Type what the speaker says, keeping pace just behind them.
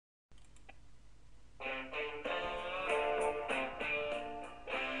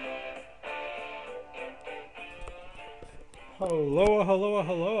Hello, hello,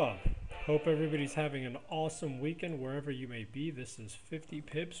 hello. Hope everybody's having an awesome weekend wherever you may be. This is 50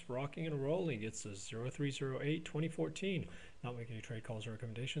 pips rocking and rolling. It's a 0308 2014. Not making any trade calls or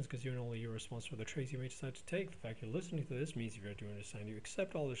recommendations because you and only you're responsible for the trades you may decide to take. The fact you're listening to this means if you're doing this and you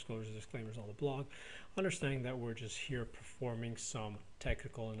accept all disclosures and disclaimers on the blog, understanding that we're just here performing some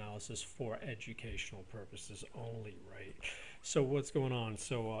technical analysis for educational purposes only, right? So what's going on?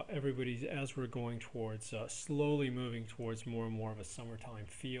 So everybody's, as we're going towards, slowly moving towards more and more of a summertime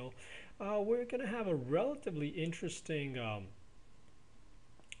feel, we're going to have a relatively interesting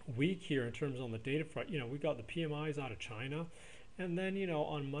week here in terms on the data front. We got the PMIs out of China. And then,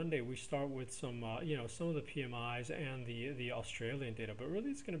 on Monday, we start with some, some of the PMIs and the Australian data. But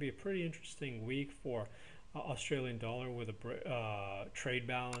really, it's going to be a pretty interesting week for Australian dollar with a trade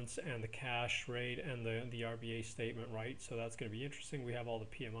balance and the cash rate and the RBA statement, right? So that's going to be interesting. We have all the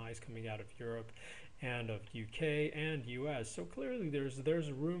PMIs coming out of Europe and of UK and US. So clearly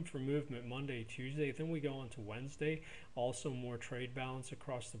there's room for movement Monday, Tuesday. Then we go on to Wednesday, also more trade balance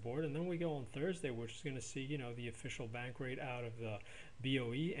across the board. And then we go on Thursday, which is going to see, the official bank rate out of the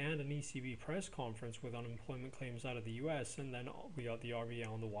BOE and an ECB press conference with unemployment claims out of the US. And then we got the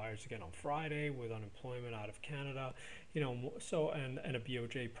RBA on the wires again on Friday with unemployment out of Canada, and a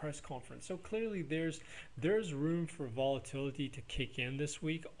BOJ press conference. So clearly there's room for volatility to kick in this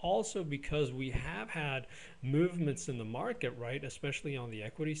week, also because we have had movements in the market, right, especially on the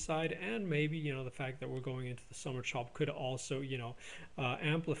equity side, and maybe the fact that we're going into the summer chop could also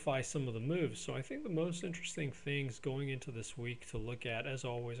amplify some of the moves. So I think the most interesting things going into this week to look at, as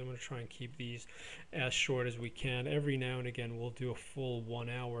always, I'm going to try and keep these as short as we can. Every now and again we'll do a full 1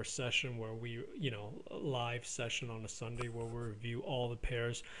 hour session where we live session on a Sunday where we review all the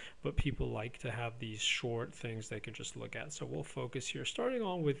pairs, but people like to have these short things they can just look at. So we'll focus here, starting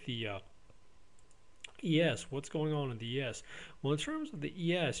on with the ES. What's going on in the ES? Well, in terms of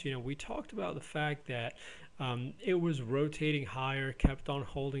the ES, we talked about the fact that it was rotating higher, kept on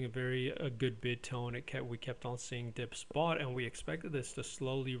holding a good bid tone. We kept on seeing dip spot, and we expected this to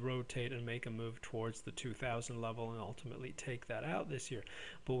slowly rotate and make a move towards the 2000 level and ultimately take that out this year.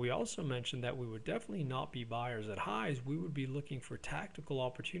 But we also mentioned that we would definitely not be buyers at highs. We would be looking for tactical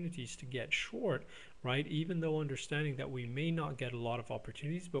opportunities to get short, right? Even though understanding that we may not get a lot of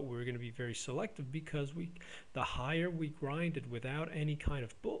opportunities, but we're going to be very selective because the higher we grinded without any kind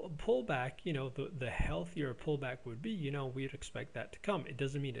of pullback, the healthier pullback would be, we'd expect that to come. It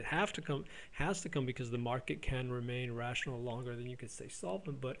doesn't mean it has to come because the market can remain rational longer than you could stay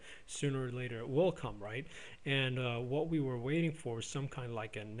solvent, but sooner or later it will come, right? And what we were waiting for was some kind of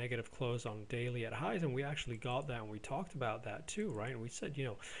like a negative close on daily at highs, and we actually got that, and we talked about that too, right? And we said,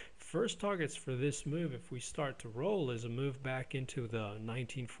 first targets for this move, if we start to roll, is a move back into the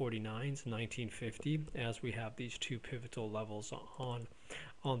 1949s, 1950, as we have these two pivotal levels on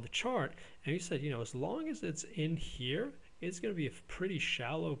the chart. And he said, as long as it's in here, it's going to be a pretty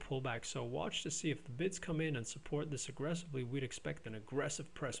shallow pullback. So watch to see if the bids come in and support this aggressively. We'd expect an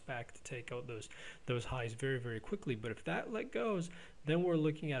aggressive press back to take out those highs very, very quickly. But if that leg goes, then we're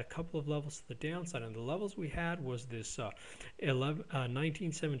looking at a couple of levels to the downside. And the levels we had was this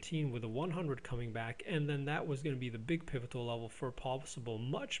 1917 with a 100 coming back. And then that was going to be the big pivotal level for a possible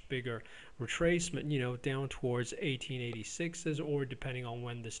much bigger retracement, down towards 1886s, or depending on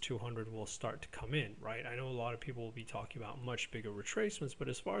when this 200 will start to come in, right? I know a lot of people will be talking about much bigger retracements, but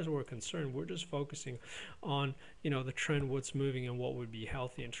as far as we're concerned, we're just focusing on, the trend, what's moving, and what would be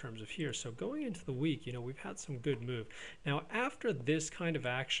healthy in terms of here. So going into the week, we've had some good move. Now, after this kind of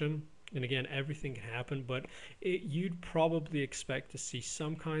action, and again, everything can happen, but you'd probably expect to see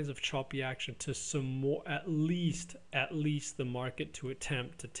some kinds of choppy action to some more, at least the market to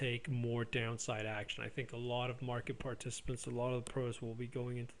attempt to take more downside action. I think a lot of market participants, a lot of the pros will be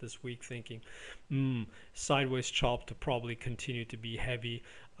going into this week thinking, sideways chop to probably continue to be heavy.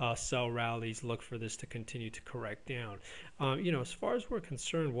 Sell rallies, look for this to continue to correct down. As far as we're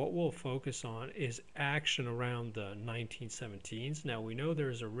concerned, what we'll focus on is action around the 1917s. Now, we know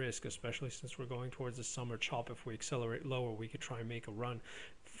there's a risk, especially since we're going towards the summer chop. If we accelerate lower, we could try and make a run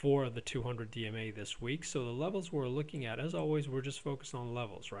for the 200 DMA this week. So the levels we're looking at, as always, we're just focused on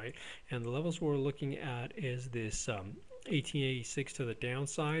levels, right? And the levels we're looking at is this 1886 to the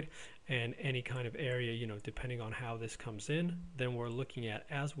downside, and any kind of area, depending on how this comes in, then we're looking at,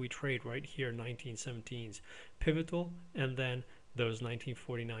 as we trade right here, 1917's pivotal, and then those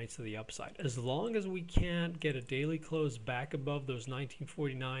 1949s to the upside. As long as we can't get a daily close back above those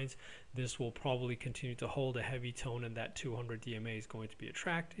 1949s, this will probably continue to hold a heavy tone, and that 200 DMA is going to be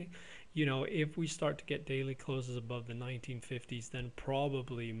attracting. You know, if we start to get daily closes above the 1950s, then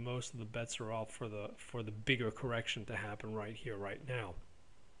probably most of the bets are off for the bigger correction to happen right here, right now.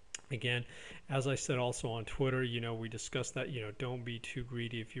 Again, as I said also on Twitter, you know, we discussed that, you know, don't be too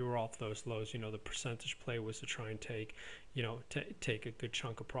greedy. If you were off those lows, you know, the percentage play was to try and take, you know, take a good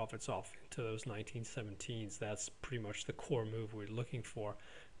chunk of profits off into those 1917s. That's pretty much the core move we're looking for.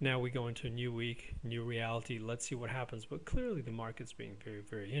 Now we go into a new week, new reality. Let's see what happens. But clearly the market's being very,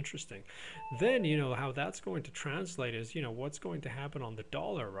 very interesting. Then, you know, how that's going to translate is, you know, what's going to happen on the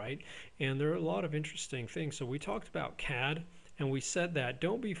dollar, right? And there are a lot of interesting things. So we talked about CAD. And we said that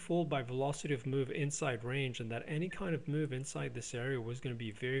don't be fooled by velocity of move inside range, and that any kind of move inside this area was going to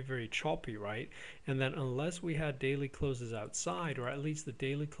be very, very choppy, right? And that unless we had daily closes outside, or at least the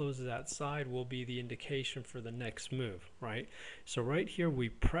daily closes outside will be the indication for the next move, right? So right here we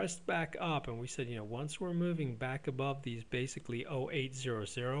pressed back up and we said, you know, once we're moving back above these basically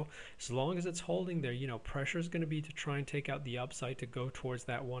 0800, as long as it's holding there, you know, pressure is going to be to try and take out the upside to go towards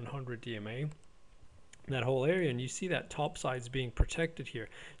that 100 DMA. That whole area, and you see that top side's being protected here.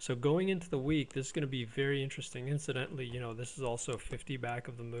 So going into the week, this is going to be very interesting. Incidentally, you know, this is also 50 back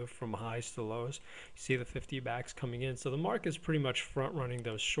of the move from highs to lows. You see the 50 backs coming in. So the market's pretty much front running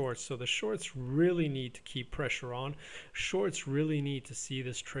those shorts. So the shorts really need to keep pressure on. Shorts really need to see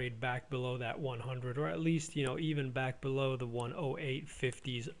this trade back below that 100, or at least, you know, even back below the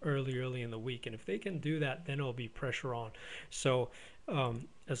 108.50s early in the week. And if they can do that, then it'll be pressure on. So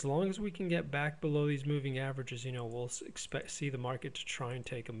as long as we can get back below these moving averages, you know, we'll see the market to try and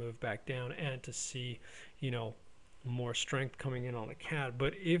take a move back down, and to see, you know, more strength coming in on the CAD.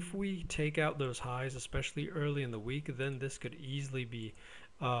 But if we take out those highs, especially early in the week, then this could easily be,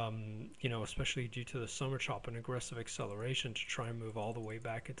 you know, especially due to the summer chop, and aggressive acceleration to try and move all the way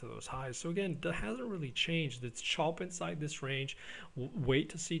back into those highs. So again, that hasn't really changed. It's chop inside this range. Wait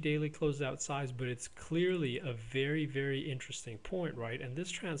to see daily close outsides, but it's clearly a very, very interesting point, right? And this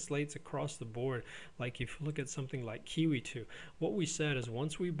translates across the board. Like if you look at something like Kiwi 2, what we said is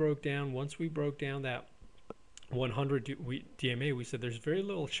once we broke down that 100 DMA, we said there's very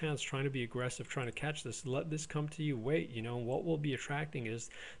little chance trying to be aggressive, trying to catch this. Let this come to you. Wait, you know, what we'll be attracting is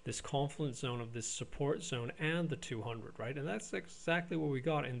this confluence zone of this support zone and the 200, right? And that's exactly what we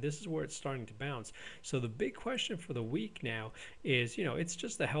got, and this is where it's starting to bounce. So the big question for the week now is, you know, it's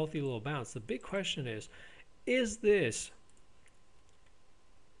just a healthy little bounce. The big question is this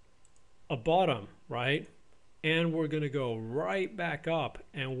a bottom, right? And we're going to go right back up,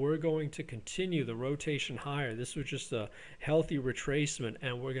 and we're going to continue the rotation higher. This was just a healthy retracement,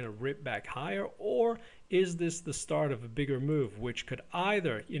 and we're going to rip back higher. Or is this the start of a bigger move, which could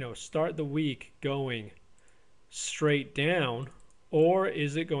either, you know, start the week going straight down, or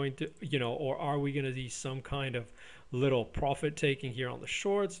is it going to, you know, or are we going to see some kind of little profit taking here on the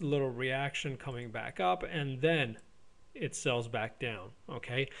shorts, little reaction coming back up, and then it sells back down?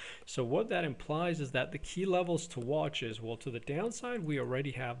 Okay, so what that implies is that the key levels to watch is, well, to the downside we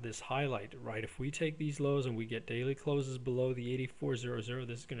already have this highlight, right? If we take these lows and we get daily closes below the 8400,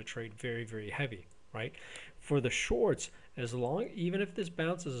 this is going to trade very, very heavy, right? For the shorts, even if this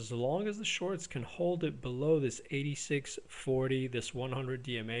bounces, as long as the shorts can hold it below this 8640, this 100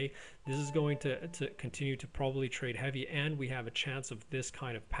 DMA, this is going to continue to probably trade heavy, and we have a chance of this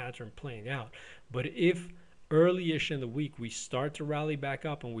kind of pattern playing out. But if early-ish in the week we start to rally back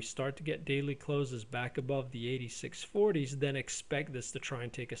up and we start to get daily closes back above the 8640s, then expect this to try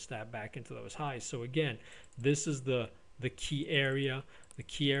and take a step back into those highs. So again, this is the key area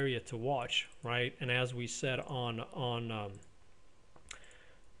to watch, right? And as we said on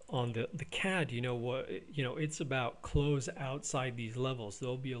the CAD, you know what, you know, it's about close outside these levels.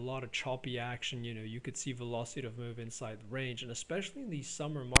 There'll be a lot of choppy action. You know, you could see velocity of move inside the range, and especially in these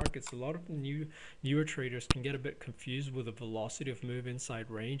summer markets, a lot of the newer traders can get a bit confused with the velocity of move inside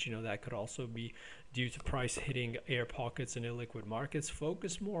range. You know, that could also be due to price hitting air pockets in illiquid markets.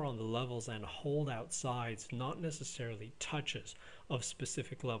 Focus more on the levels and hold outsides, not necessarily touches of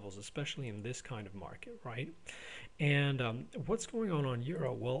specific levels, especially in this kind of market, right? And what's going on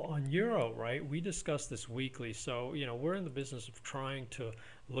Euro? Well, on Euro, right, we discuss this weekly. So, you know, we're in the business of trying to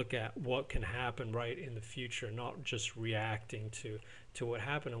look at what can happen, right, in the future, not just reacting to to what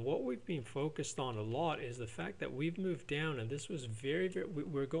happened. And what we've been focused on a lot is the fact that we've moved down, and this was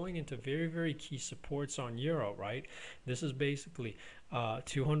we're going into very key supports on euro, right? This is basically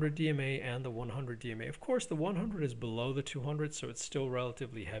 200 DMA and the 100 DMA. Of course, the 100 is below the 200, so it's still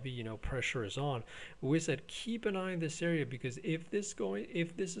relatively heavy. You know, pressure is on. But we said keep an eye on this area, because if this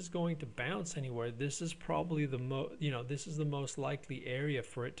is going to bounce anywhere, this is probably this is the most likely area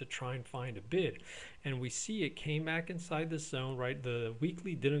for it to try and find a bid. And we see it came back inside the zone, right? The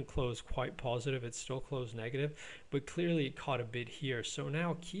weekly didn't close quite positive; it still closed negative, but clearly it caught a bid here. So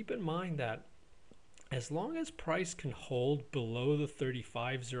now keep in mind that as long as price can hold below the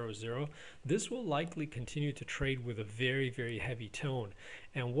 35.00, this will likely continue to trade with a very heavy tone.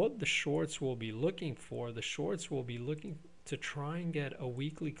 And what the shorts will be looking for, the shorts will be looking to try and get a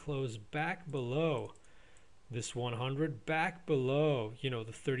weekly close back below this 100, back below, the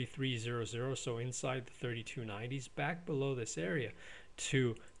 33.00, so inside the 32.90s, back below this area,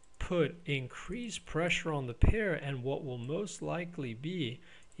 to put increased pressure on the pair, and what will most likely be,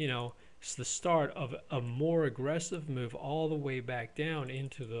 it's the start of a more aggressive move all the way back down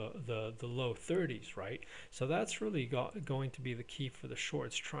into the low 30s, right? So that's really going to be the key for the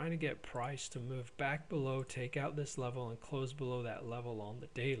shorts, trying to get price to move back below, take out this level, and close below that level on the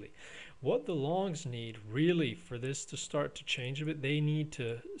daily. What the longs need really for this to start to change a bit, they need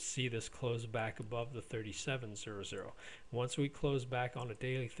to see this close back above the 37.00. Once we close back on a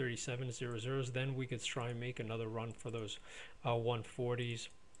daily 37.00, then we could try and make another run for those 140s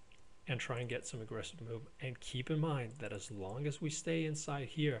and try and get some aggressive move. And keep in mind that as long as we stay inside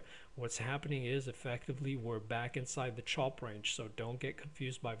here, what's happening is effectively we're back inside the chop range. So don't get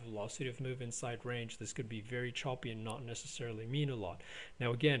confused by velocity of move inside range. This could be very choppy and not necessarily mean a lot.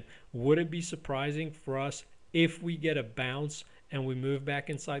 Now again, would it be surprising for us if we get a bounce and we move back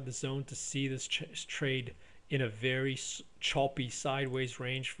inside the zone to see this trade in a very choppy sideways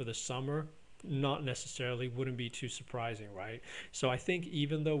range for the summer? Not necessarily, wouldn't be too surprising, right? So I think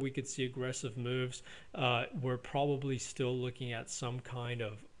even though we could see aggressive moves, we're probably still looking at some kind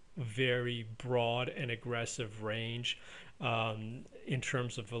of very broad and aggressive range in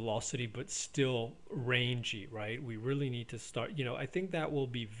terms of velocity, but still rangy, right? We really need to start, I think that will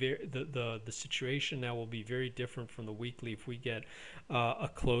be the situation now will be very different from the weekly if we get a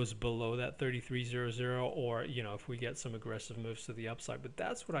close below that 33.00, or if we get some aggressive moves to the upside. But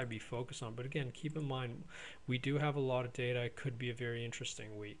that's what I'd be focused on. But again, keep in mind we do have a lot of data. It could be a very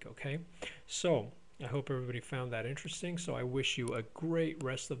interesting week. Okay, so I hope everybody found that interesting. So I wish you a great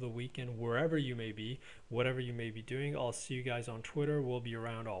rest of the weekend, wherever you may be, whatever you may be doing. I'll see you guys on Twitter. We'll be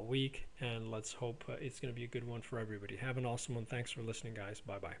around all week, and let's hope it's going to be a good one for everybody. Have an awesome one. Thanks for listening, guys.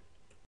 Bye-bye.